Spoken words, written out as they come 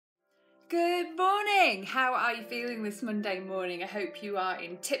Good morning! How are you feeling this Monday morning? I hope you are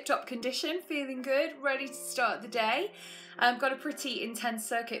in tip-top condition, feeling good, ready to start the day. I've got a pretty intense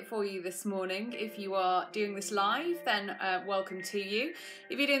circuit for you this morning. If you are doing this live, then welcome to you.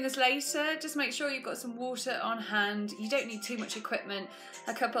 If you're doing this later, just make sure you've got some water on hand. You don't need too much equipment.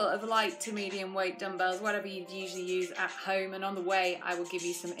 A couple of light to medium weight dumbbells, whatever you'd usually use at home. And on the way, I will give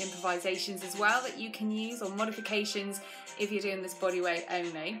you some improvisations as well that you can use, or modifications if you're doing this body weight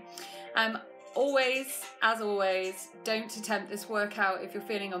only. As always, don't attempt this workout if you're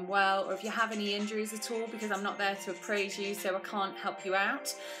feeling unwell or if you have any injuries at all, because I'm not there to appraise you, so I can't help you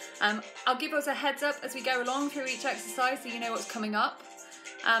out. I'll give us a heads up as we go along through each exercise so you know what's coming up.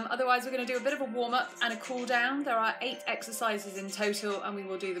 Otherwise, we're going to do a bit of a warm-up and a cool-down. There are 8 exercises in total, and we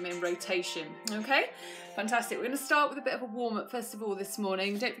will do them in rotation. Okay? Fantastic. We're going to start with a bit of a warm-up first of all this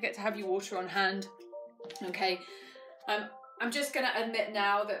morning. Don't forget to have your water on hand. Okay? I'm just going to admit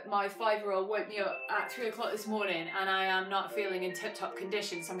now that my 5-year-old woke me up at 3 o'clock this morning and I am not feeling in tip-top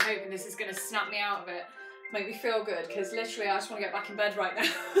condition, so I'm hoping this is going to snap me out of it, make me feel good, because literally I just want to get back in bed right now.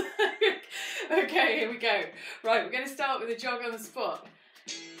 Okay, here we go. Right, we're going to start with a jog on the spot.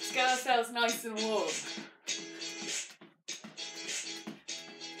 Let's get ourselves nice and warm.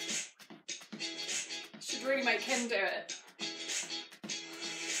 Should really make him do it.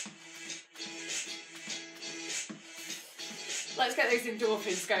 Let's get those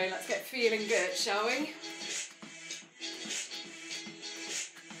endorphins going, let's get feeling good, shall we?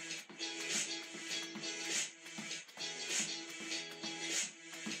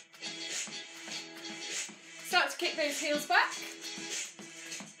 Start to kick those heels back.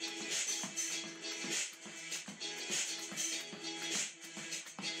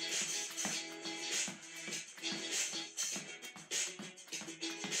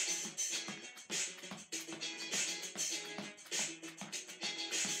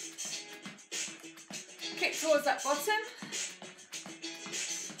 Kick towards that bottom.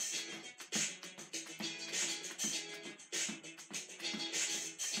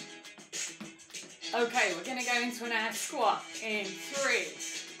 Okay, we're going to go into an air squat in 3,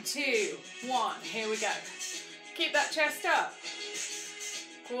 2, 1. Here we go. Keep that chest up.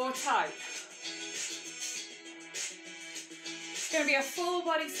 Core tight. It's going to be a full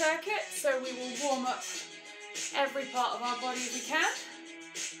body circuit, so we will warm up every part of our body as we can.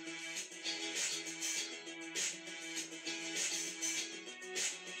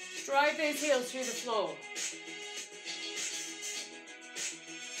 Drive those heels through the floor.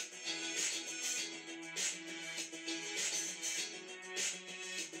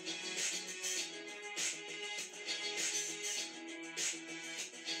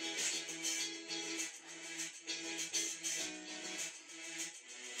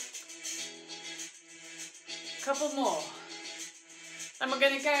 Couple more. And we're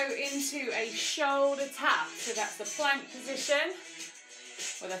going to go into a shoulder tap. So that's the plank position,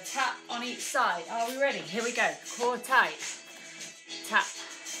 with a tap on each side. Are we ready? Here we go. Core tight. Tap.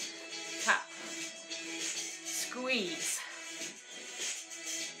 Tap. Squeeze.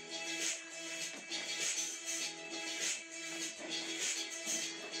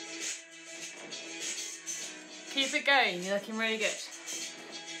 Keep it going. You're looking really good.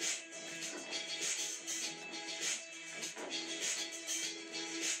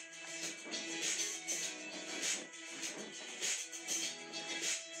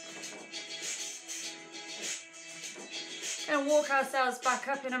 Going to walk ourselves back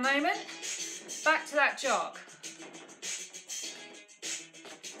up in a moment. Back to that jog.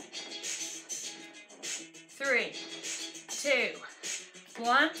 3, 2,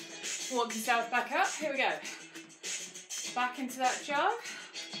 1. Walk yourself back up. Here we go. Back into that jog.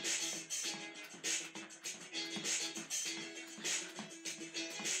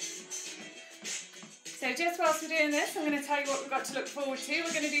 So just whilst we're doing this, I'm going to tell you what we've got to look forward to.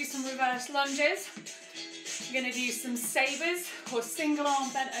 We're going to do some reverse lunges. We're going to do some sabres, or single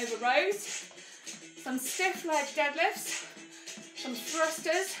arm bent over rows, some stiff leg deadlifts, some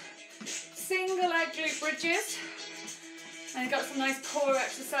thrusters, single leg glute bridges, and we've got some nice core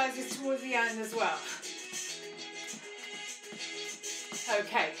exercises towards the end as well.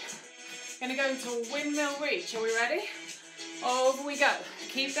 Okay, going to go into a windmill reach. Are we ready? Over we go.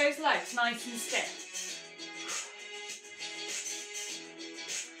 Keep those legs nice and stiff.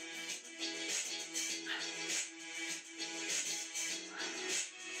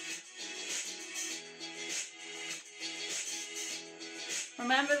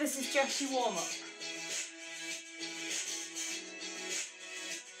 Remember, this is just your warm-up.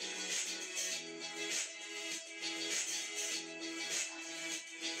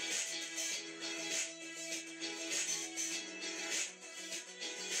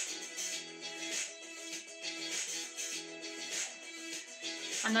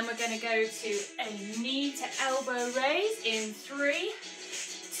 And then we're going to go to a knee to elbow raise in 3,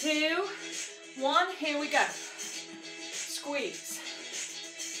 2, 1. Here we go. Squeeze.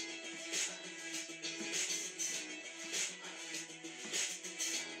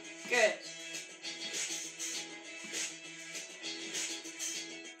 Good.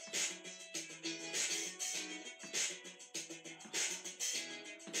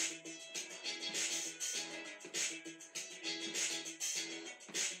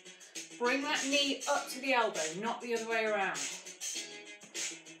 Bring that knee up to the elbow, not the other way around.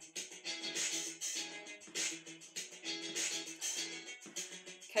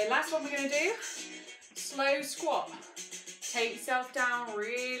 Okay, last one we're going to do, slow squat. Take yourself down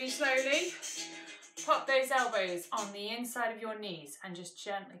really slowly. Pop those elbows on the inside of your knees and just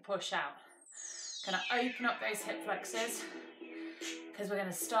gently push out. Gonna open up those hip flexors because we're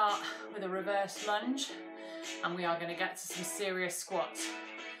gonna start with a reverse lunge and we are gonna get to some serious squats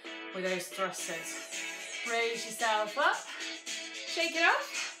with those thrusters. Raise yourself up, shake it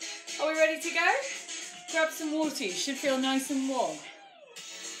off. Are we ready to go? Grab some water, you should feel nice and warm.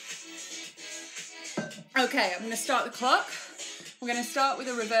 Okay, I'm gonna start the clock. We're gonna start with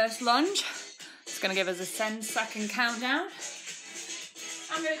a reverse lunge. It's gonna give us a 10-second countdown.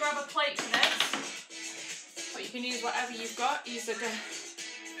 I'm gonna grab a plate for this, but you can use whatever you've got. Use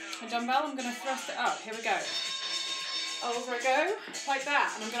a dumbbell. I'm gonna thrust it up. Here we go. Over I go, like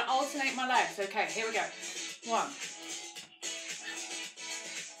that. And I'm gonna alternate my legs. Okay, here we go. 1.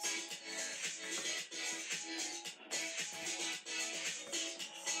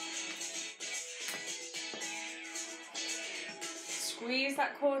 Squeeze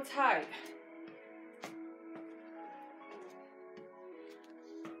that core tight.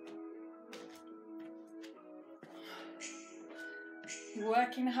 You're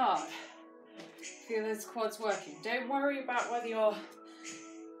working hard. Feel those quads working. Don't worry about whether your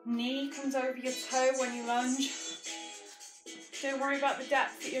knee comes over your toe when you lunge. Don't worry about the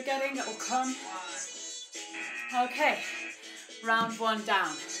depth that you're getting, it will come. Okay, round 1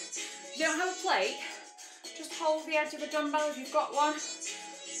 down. If you don't have a plate, just hold the edge of a dumbbell if you've got one,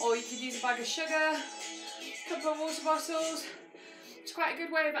 or you could use a bag of sugar, a couple of water bottles. It's quite a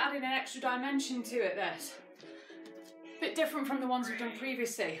good way of adding an extra dimension to it, this. A bit different from the ones we've done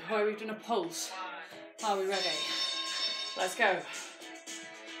previously, where we've done a pulse. Are we ready? Let's go.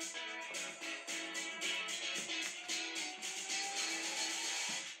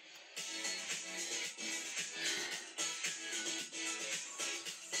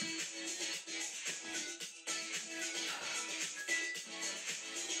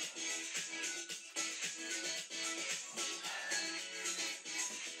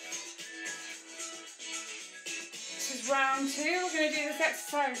 This is round 2. We're going to do this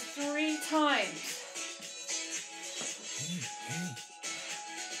exercise 3 times.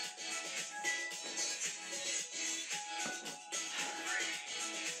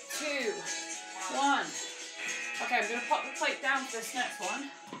 Okay, I'm going to pop the plate down for this next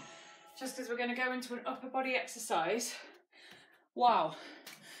one, just because we're going to go into an upper body exercise. Wow.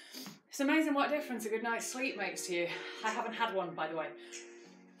 It's amazing what difference a good night's sleep makes to you. I haven't had one, by the way.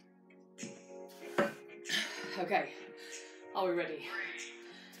 Okay, are we ready?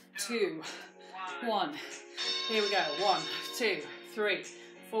 2, 1. Here we go. 1, 2, 3,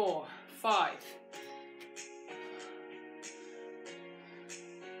 4, 5.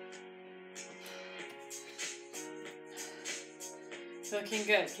 Looking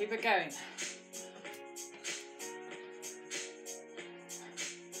good. Keep it going.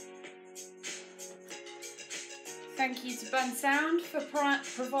 Thank you to Ben Sound for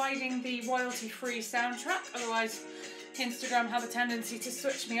providing the royalty-free soundtrack. Otherwise, Instagram have a tendency to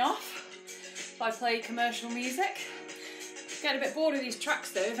switch me off if I play commercial music. Get a bit bored of these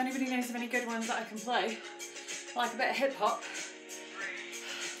tracks though. If anybody knows of any good ones that I can play, I like a bit of hip-hop.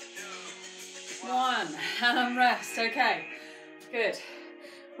 1, and rest. Okay. Good.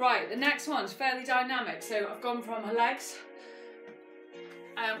 Right, the next one's fairly dynamic. So I've gone from her legs.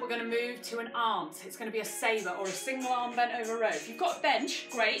 We're going to move to an arms. It's going to be a sabre or a single arm bent over row. If you've got a bench,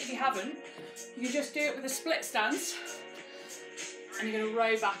 great. If you haven't, you can just do it with a split stance. And you're going to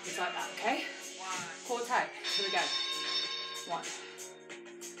row backwards like that, okay? Core tight. Here we go. 1.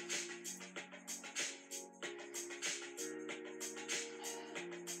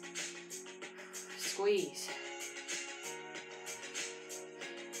 Squeeze.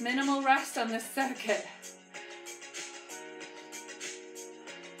 Minimal rest on this circuit.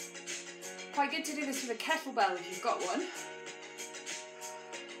 Quite good to do this with a kettlebell if you've got one.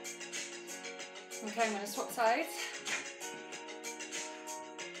 Okay, I'm going to swap sides.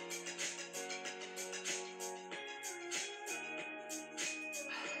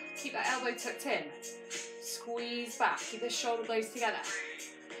 Keep that elbow tucked in. Squeeze back. Keep the shoulder blades together.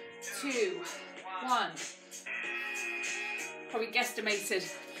 2, 1. Probably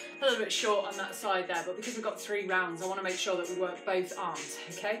guesstimated a little bit short on that side there, but because we've got 3 rounds, I want to make sure that we work both arms,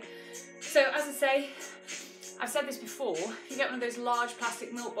 okay? So as I say, I've said this before, if you get one of those large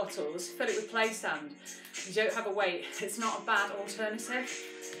plastic milk bottles, fill it with play sand. You don't have a weight, it's not a bad alternative.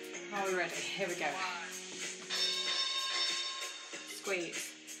 Are we ready? Here we go. Squeeze.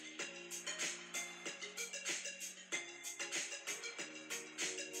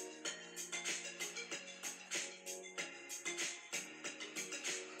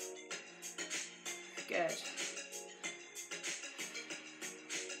 Good.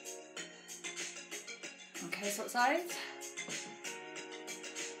 Okay, swap sides.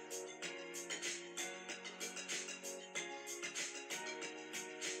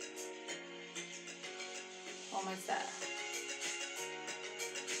 Almost there.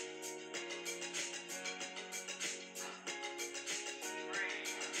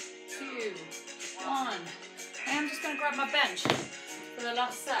 2, 1. I am just going to grab my bench for the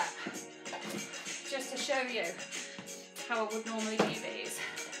last set, just to show you how I would normally do these.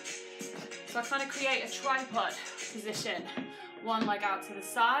 So I kind of create a tripod position, one leg out to the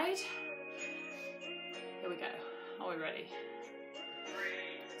side. Here we go. Are we ready?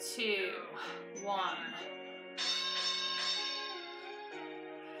 2, 1.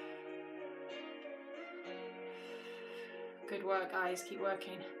 Good work, guys. Keep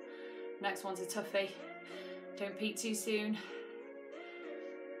working. Next one's a toughie. Don't peak too soon.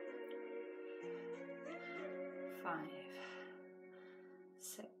 5,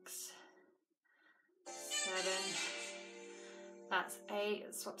 6, 7. That's 8.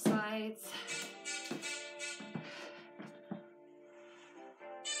 Let's swap sides.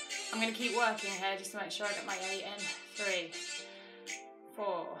 I'm going to keep working here just to make sure I get my 8 in. 3,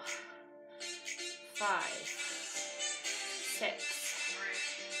 4, 5, 6,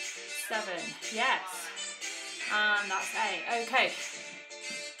 7. Yes. And that's 8. Okay.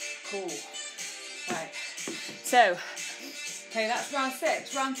 Cool. Right. So, okay, that's round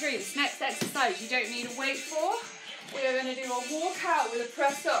 6. Round 3, this next exercise you don't need a weight for. We are going to do a walk out with a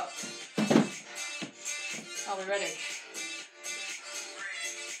press up. Are we ready?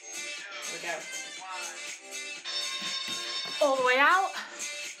 Here we go. All the way out.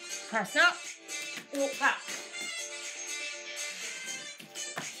 Press up. Walk back.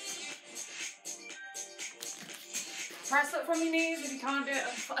 Press up from your knees if you can't do it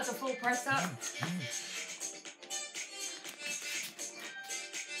as a full press up.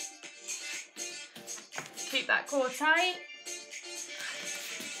 Keep that core tight.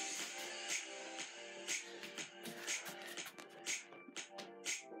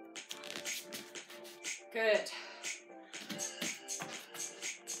 Good.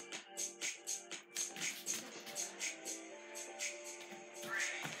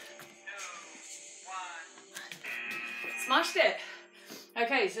 Smashed it.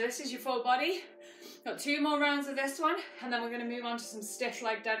 Okay, so this is your full body. Got 2 more rounds of this one, and then we're going to move on to some stiff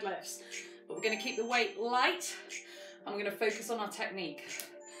leg deadlifts. But we're going to keep the weight light, and we're going to focus on our technique.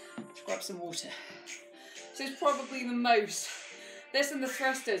 Let's grab some water. So it's probably the most, this and the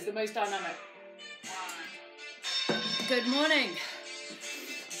thrusters, the most dynamic. Good morning.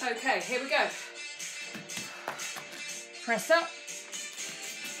 Okay, here we go. Press up,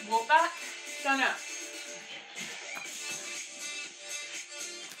 walk back, stand up.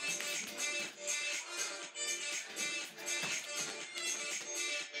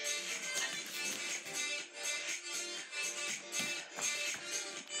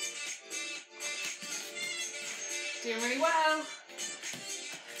 Doing really well.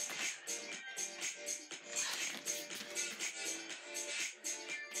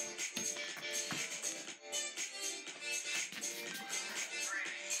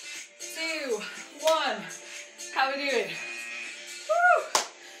 How are we doing?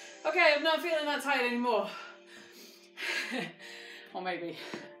 Woo! Okay, I'm not feeling that tired anymore. Or maybe.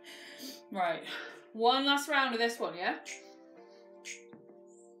 Right, one last round of this one, yeah?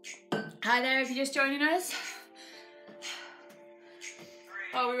 Hi there, if you're just joining us.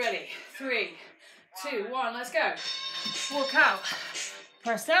 Are we ready? 3, 2, 1, let's go. Walk out.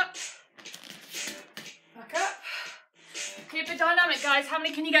 Press up. Back up. Keep it dynamic, guys. How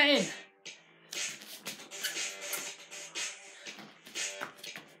many can you get in?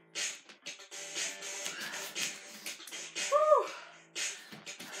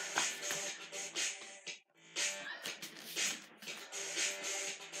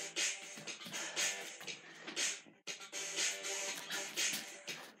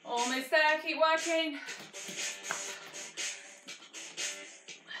 Almost there, keep working.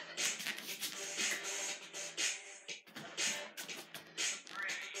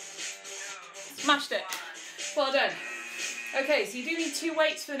 Smashed it. Well done. Okay, so you do need 2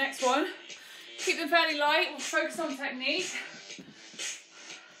 weights for the next one. Keep them fairly light. We'll focus on technique.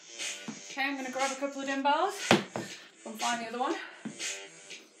 Okay, I'm going to grab a couple of dumbbells and find the other one.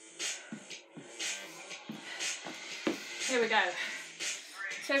 Here we go.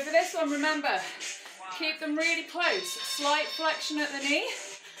 So for this one, remember, keep them really close. Slight flexion at the knee.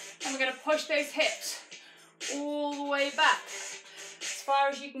 And we're going to push those hips all the way back as far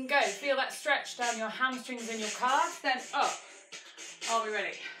as you can go. Feel that stretch down your hamstrings and your calves, then up. Are we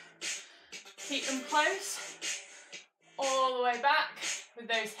ready? Keep them close, all the way back with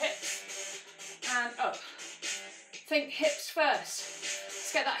those hips, and up. Think hips first.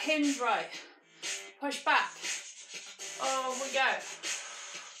 Let's get that hinge right. Push back. Over we go.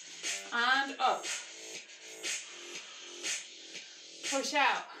 And up. Push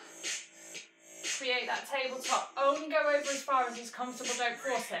out. Create that tabletop. Only go over as far as is comfortable, don't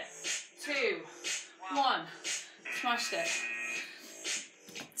force it. 2, 1. Smashed it.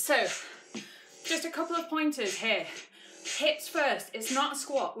 So, just a couple of pointers here. Hips first. It's not a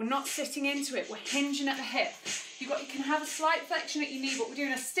squat. We're not sitting into it. We're hinging at the hip. You can have a slight flexion at your knee, but we're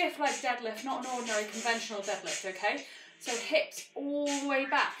doing a stiff leg deadlift, not an ordinary conventional deadlift, okay? So hips all the way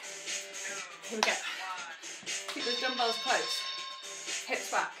back. Here we go. Keep those dumbbells close.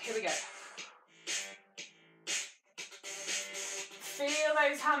 Hips back. Here we go. Feel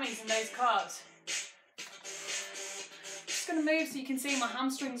those hammies and those calves. I'm just going to move so you can see my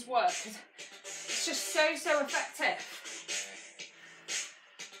hamstrings work, because it's just so effective.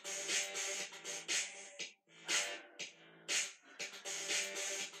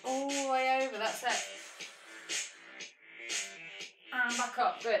 All the way over, that's it. And back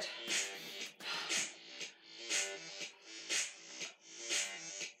up, good.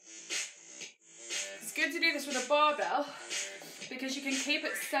 It's good to do this with a barbell because you can keep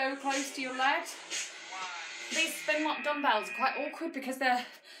it so close to your legs. These spin lock dumbbells are quite awkward because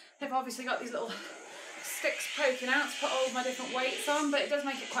they've obviously got these little sticks poking out to put all of my different weights on, but it does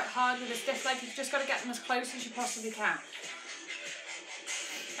make it quite hard with a stiff leg. You've just got to get them as close as you possibly can.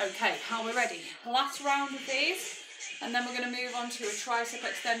 Okay, are we ready? Last round of these, and then we're going to move on to a tricep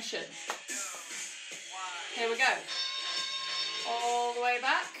extension. Here we go. All the way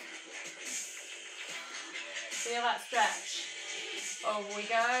back. Feel that stretch. Over we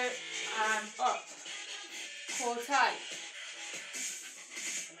go, and up. Core tight.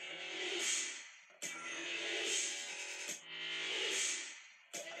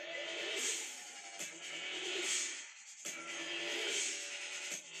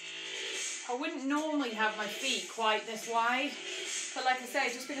 I wouldn't normally have my feet quite this wide, but like I say,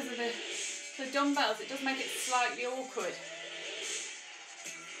 just because of the dumbbells, it does make it slightly awkward.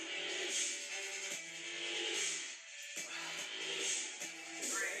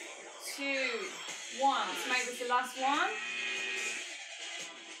 2, 1. Let's make this the last one.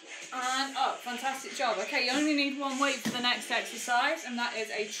 And up. Fantastic job. Okay, you only need 1 weight for the next exercise, and that is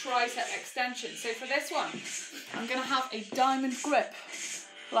a tricep extension. So for this one, I'm going to have a diamond grip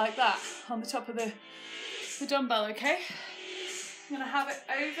like that on the top of the dumbbell, okay? I'm going to have it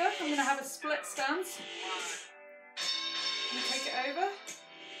over. I'm going to have a split stance. I'm going to take it over,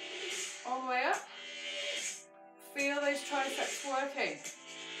 all the way up. Feel those triceps working.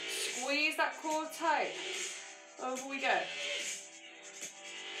 Squeeze that core tight. Over we go.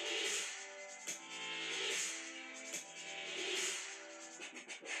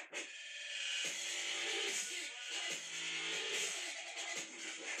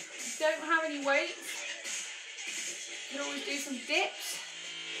 If you don't have any weights, you can always do some dips.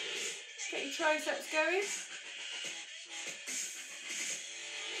 Get your triceps going.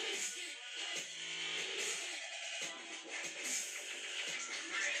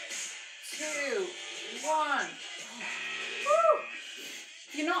 Two, 1. Woo!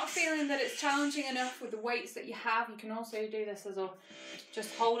 If you're not feeling that it's challenging enough with the weights that you have, you can also do this as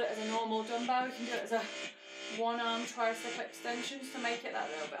just hold it as a normal dumbbell. You can do it as a 1-arm tricep extensions to make it that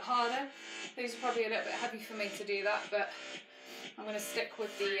little bit harder. These are probably a little bit heavy for me to do that, but I'm going to stick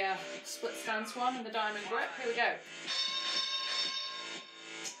with the split stance one and the diamond grip. Here we go.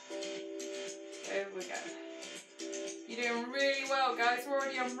 Here we go. You're doing really well, guys. We're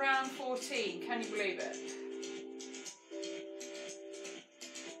already on round 14. Can you believe it?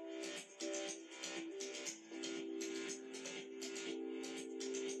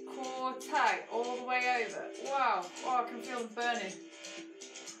 Core tight all the way over. Wow. Oh, I can feel them burning.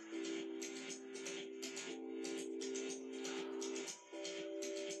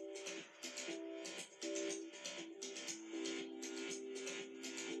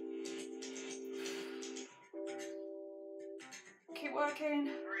 Keep working.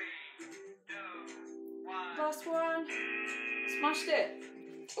 3, 2, Smashed it.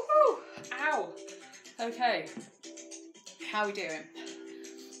 Woo! Ow. Okay. How are we doing?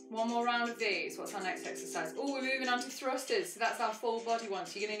 One more round of these. What's our next exercise? Oh, we're moving on to thrusters. So that's our full body one.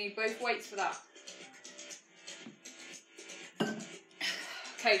 So you're going to need both weights for that.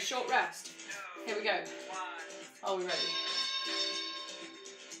 Okay, short rest. Here we go. Are we ready?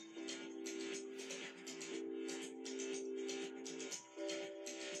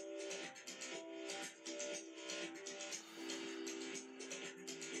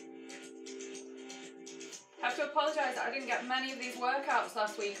 I have to apologise that I didn't get many of these workouts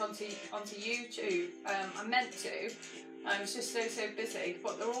last week onto YouTube. I meant to. I was just so busy,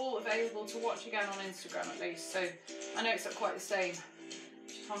 but they're all available to watch again on Instagram at least. So I know it's not quite the same.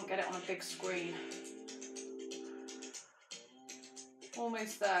 Just can't get it on a big screen.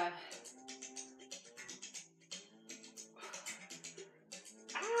 Almost there.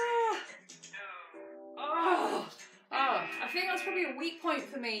 I think that's probably a weak point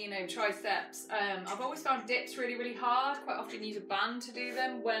for me, you know, triceps. I've always found dips really hard. Quite often use a band to do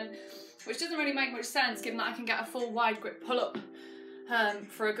them, which doesn't really make much sense given that I can get a full wide grip pull-up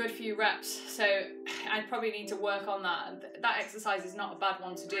for a good few reps. So I probably need to work on that. That exercise is not a bad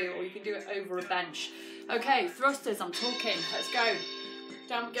one to do, or you can do it over a bench. Okay, thrusters, I'm talking. Let's go.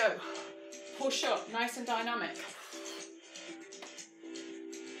 Down we go. Push up, nice and dynamic.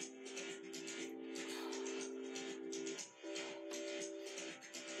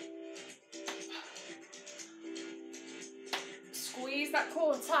 Squeeze that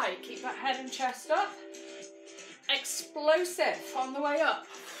core tight, keep that head and chest up. Explosive on the way up.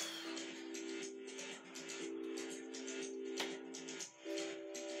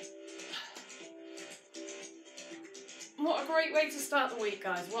 What a great way to start the week,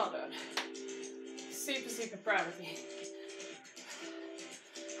 guys. Well done. Super proud of you.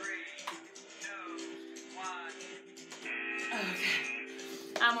 3, 2, 1.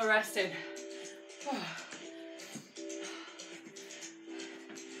 Okay. And we're resting.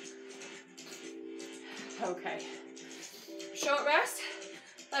 Okay. Short rest.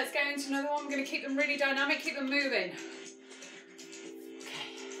 Let's go into another one. We're going to keep them really dynamic, keep them moving. Okay.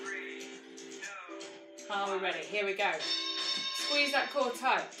 3, 2, Are we ready? Here we go. Squeeze that core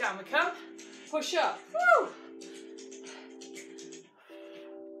tight. Down we come. Push up. Woo!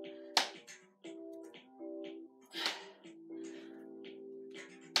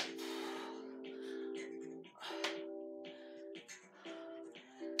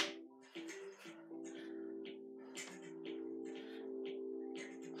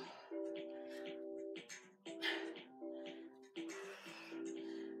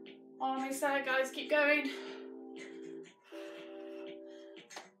 Almost there, guys. Keep going. 3,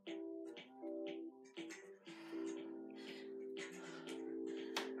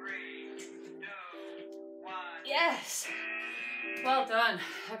 2, 1. Yes. Well done.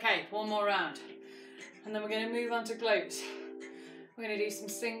 Okay, one more round. And then we're going to move on to glutes. We're going to do some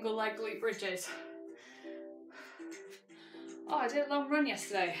single leg glute bridges. Oh, I did a long run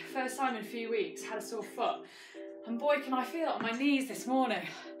yesterday. First time in a few weeks. Had a sore foot. And boy, can I feel it on my knees this morning.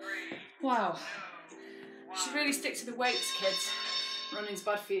 Wow. You should really stick to the weights, kids. Running's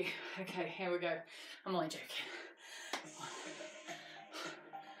bad for you. Okay, here we go. I'm only joking.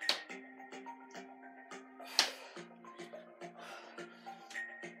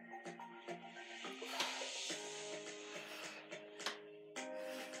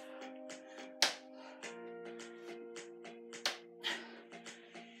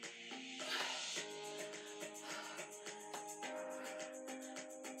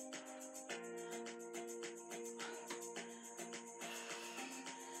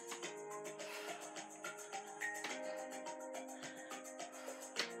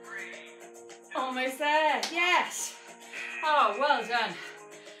 Almost there, yes. Oh, well done.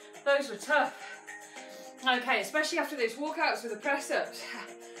 Those were tough. Okay, especially after those walkouts with the press ups.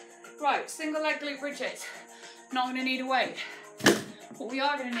 Right, single leg glute bridges. Not going to need a weight. What we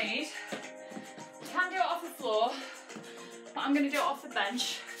are going to need, we can do it off the floor, but I'm going to do it off the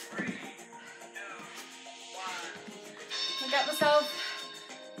bench. 3, 2, 1. I'll get myself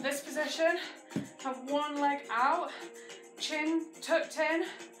in this position, have one leg out, chin tucked in,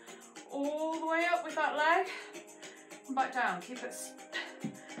 all the way up with that leg, and back down. Keep it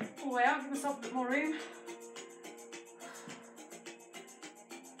all the way out, give myself a bit more room.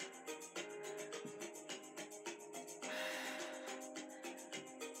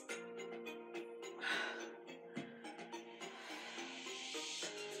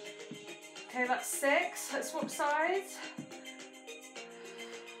 Okay, that's 6. Let's swap sides.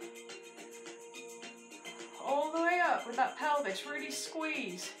 All the way up with that pelvis, really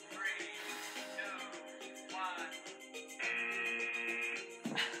squeeze. 3, 2, 1.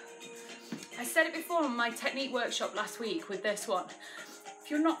 said it before on my technique workshop last week with this one.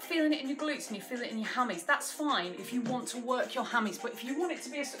 If you're not feeling it in your glutes and you feel it in your hammies, that's fine if you want to work your hammies. But if you want it to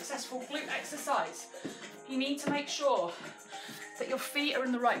be a successful glute exercise, you need to make sure that your feet are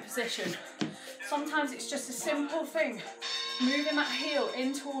in the right position. Sometimes it's just a simple thing, moving that heel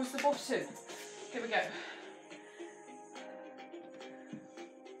in towards the bottom. Here we go.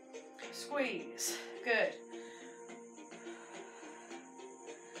 Squeeze, good.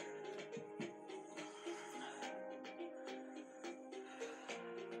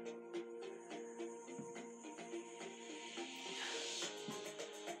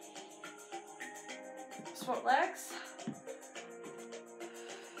 Swap legs.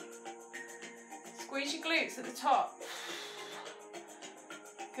 Squeeze your glutes at the top.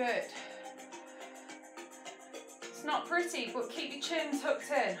 Good. It's not pretty, but keep your chin tucked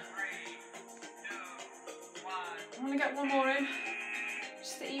in. 3, 2, 1. I'm gonna get one more in,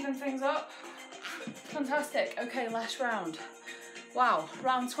 just to even things up. Fantastic. Okay, last round. Wow,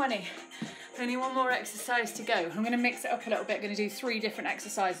 round 20. Only one more exercise to go. I'm gonna mix it up a little bit. I'm gonna do 3 different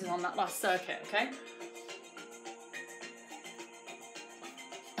exercises on that last circuit, okay?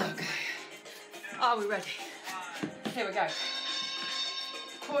 Okay. Are we ready? Here we go.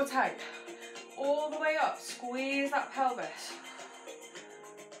 Core tight. All the way up. Squeeze that pelvis.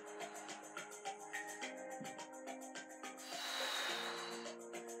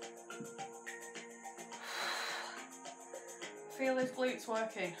 Feel those glutes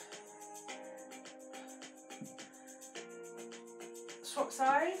working. Swap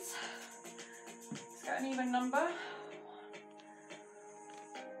sides. Let's get an even number.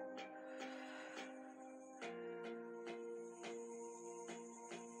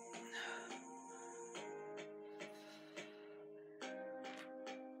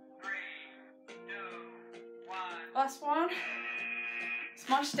 Last one.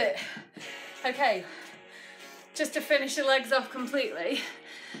 Smashed it. Okay, just to finish the legs off completely,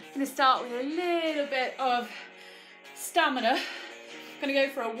 I'm going to start with a little bit of stamina. I'm going to go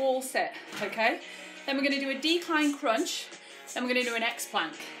for a wall sit, okay? Then we're going to do a decline crunch, then we're going to do an X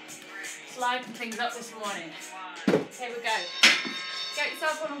plank. Liven things up this morning. Here we go. Get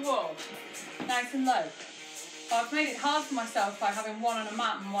yourself on a wall, nice and low. Well, I've made it hard for myself by having one on a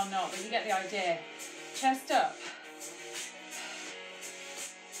mat and one not, but you get the idea. Chest up.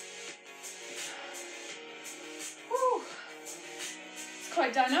 Whew. It's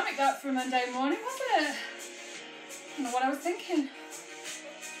quite dynamic that for a Monday morning, wasn't it? I don't know what I was thinking.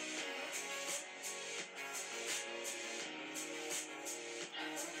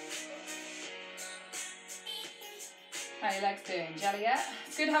 How are your legs doing? Jelly yet?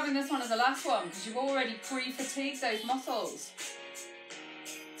 It's good having this one as the last one because you've already pre-fatigued those muscles.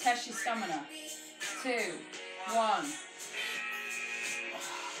 Test your stamina. 2, 1.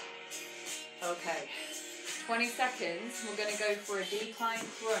 Okay. 20 seconds. We're going to go for a decline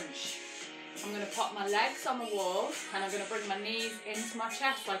crunch. I'm going to pop my legs on the wall and I'm going to bring my knees into my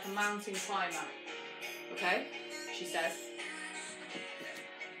chest like a mountain climber. Okay? She says.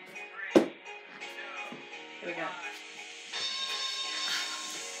 Here we go.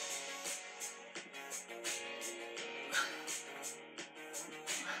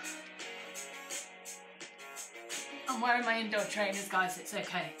 I'm wearing my indoor trainers, guys, it's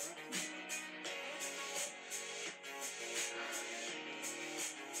okay.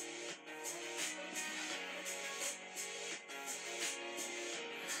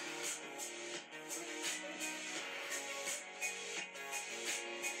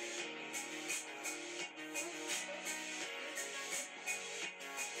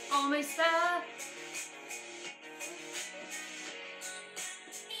 Almost there.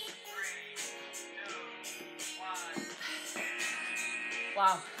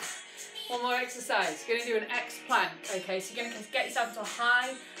 Wow. One more exercise. You're going to do an X plank. Okay, so you're going to get yourself into a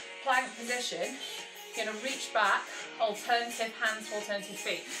high plank position. You're going to reach back, alternative hands to alternative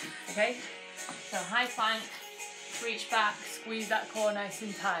feet. Okay? So high plank, reach back, squeeze that core nice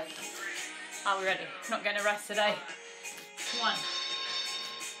and tight. Are we ready? Not getting a rest today. 1.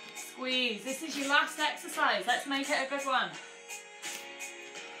 Squeeze. This is your last exercise. Let's make it a good one.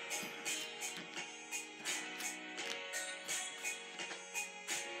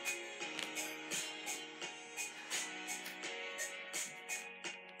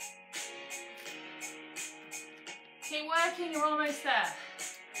 Keep working, you're almost there.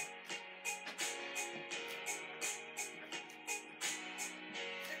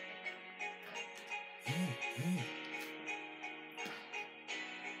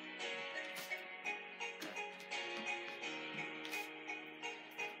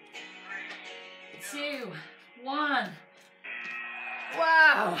 Two, one.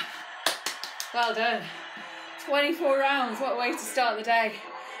 Wow. Well done. 24 rounds, what a way to start the day.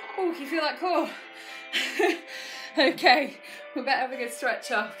 Oh, can you feel that core? Okay, we better have a good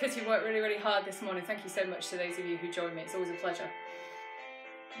stretch off because you worked really, really hard this morning. Thank you so much to those of you who joined me. It's always a pleasure.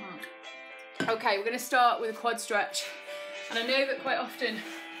 Okay, we're going to start with a quad stretch. And I know that quite often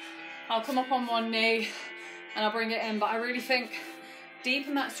I'll come up on one knee and I'll bring it in, but I really think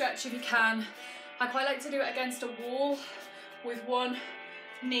deepen that stretch if you can. I quite like to do it against a wall with one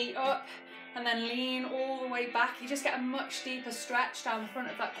knee up and then lean all the way back. You just get a much deeper stretch down the front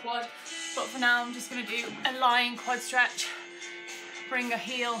of that quad. But for now, I'm just going to do a lying quad stretch. Bring a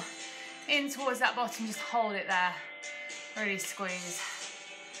heel in towards that bottom, just hold it there. Really squeeze.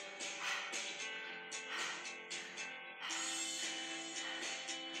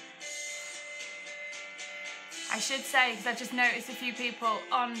 I should say, because I've just noticed a few people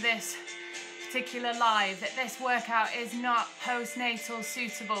on this particular live, that this workout is not postnatal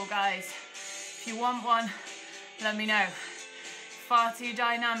suitable, guys. If you want one, let me know. Far too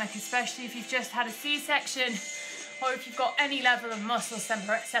dynamic, especially if you've just had a C-section or if you've got any level of muscle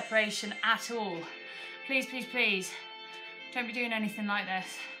separation at all. Please, please, please, don't be doing anything like this.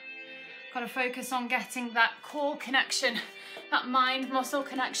 Got to focus on getting that core connection, that mind-muscle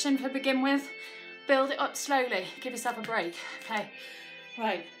connection to begin with. Build it up slowly, give yourself a break. Okay,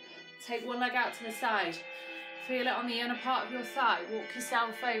 right, take one leg out to the side. Feel it on the inner part of your thigh, walk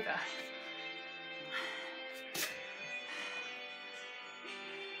yourself over.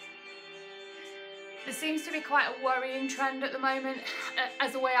 There seems to be quite a worrying trend at the moment,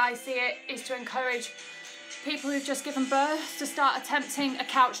 as the way I see it, is to encourage people who've just given birth to start attempting a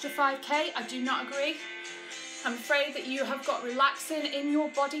couch to 5K. I do not agree. I'm afraid that you have got relaxin in your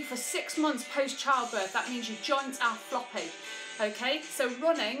body for 6 months post-childbirth. That means your joints are floppy, okay? So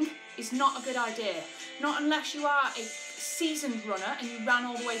running is not a good idea. Not unless you are a seasoned runner and you ran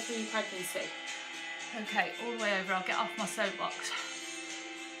all the way through your pregnancy. Okay, all the way over, I'll get off my soapbox.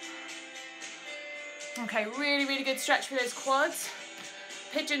 Okay, really, really good stretch for those quads.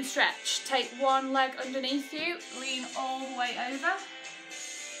 Pigeon stretch, take one leg underneath you, lean all the way over.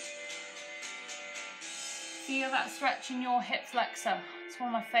 Feel that stretch in your hip flexor. It's one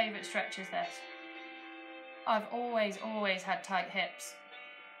of my favourite stretches, this. I've always had tight hips.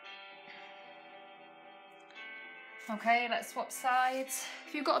 Okay, let's swap sides.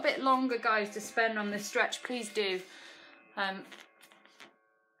 If you've got a bit longer, guys, to spend on this stretch, please do.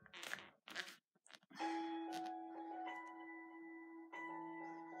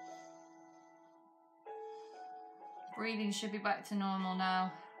 Breathing should be back to normal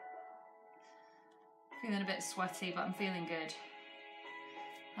now. Feeling a bit sweaty, but I'm feeling good.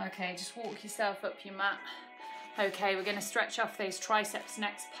 Okay, just walk yourself up your mat. Okay, we're going to stretch off those triceps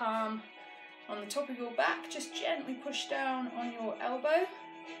next. Palm on the top of your back. Just gently push down on your elbow.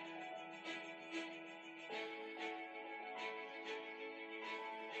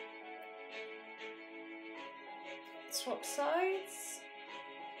 Swap sides.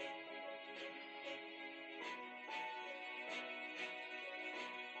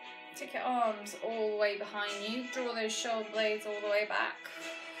 Take your arms all the way behind you. Draw those shoulder blades all the way back.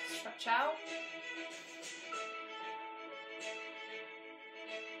 Stretch out.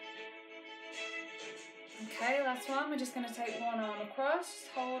 Okay, last one. We're just going to take one arm across. Just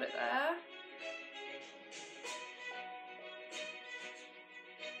hold it there.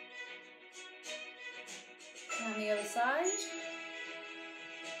 And the other side.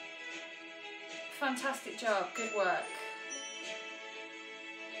 Fantastic job. Good work.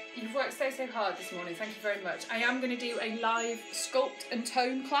 You've worked so hard this morning, thank you very much. I am going to do a live sculpt and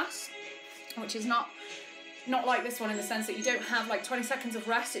tone class, which is not like this one in the sense that you don't have like 20 seconds of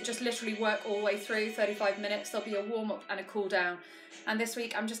rest, it just literally work all the way through, 35 minutes. There'll be a warm up and a cool down. And this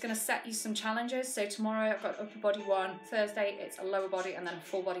week I'm just going to set you some challenges. So tomorrow I've got upper body one, Thursday it's a lower body, and then a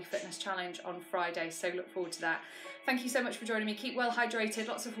full body fitness challenge on Friday. So look forward to that. Thank you so much for joining me. Keep well hydrated,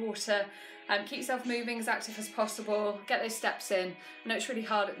 lots of water, keep yourself moving, as active as possible, get those steps in. I know it's really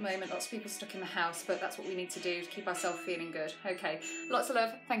hard at the moment, lots of people stuck in the house, but that's what we need to do to keep ourselves feeling good. Okay, lots of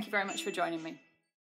love. Thank you very much for joining me.